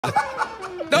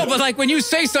No, but like when you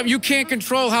say something, you can't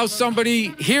control how somebody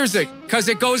hears it because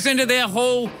it goes into their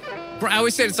whole. I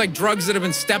always say it's like drugs that have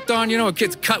been stepped on, you know, it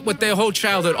gets cut with their whole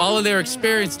childhood, all of their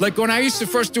experience. Like when I used to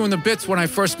first doing the bits when I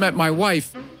first met my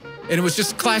wife, and it was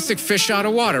just classic fish out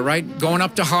of water, right? Going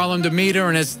up to Harlem to meet her,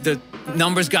 and as the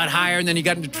numbers got higher and then you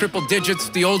got into triple digits,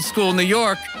 the old school New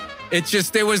York, it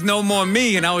just, there was no more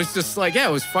me. And I was just like, yeah,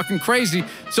 it was fucking crazy.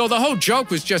 So the whole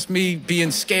joke was just me being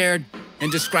scared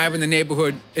and describing the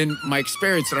neighborhood in my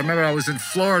experience. And I remember I was in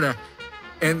Florida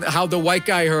and how the white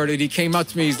guy heard it. He came up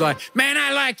to me, he's like, man,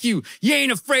 I like you. You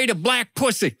ain't afraid of black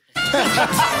pussy.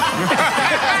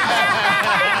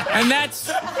 And that's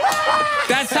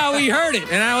how he heard it.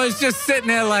 And I was just sitting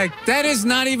there like, that is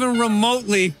not even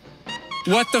remotely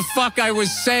what the fuck I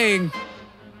was saying.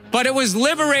 But it was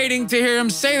liberating to hear him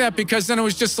say that, because then it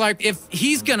was just like, if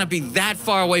he's gonna be that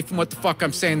far away from what the fuck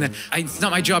I'm saying, then it's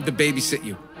not my job to babysit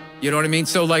you. You know what I mean?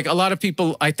 So like a lot of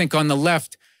people, I think on the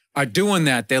left are doing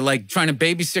that. They're like trying to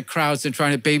babysit crowds and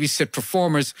trying to babysit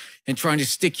performers and trying to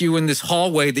stick you in this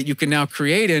hallway that you can now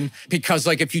create in, because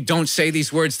like if you don't say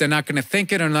these words, they're not gonna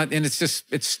think it or not, and it's just,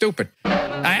 it's stupid.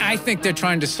 I think they're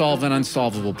trying to solve an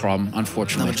unsolvable problem,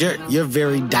 unfortunately. No, but you're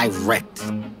very direct.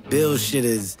 Bill's shit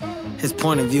is, his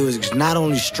point of view is not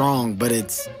only strong, but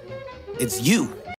it's you.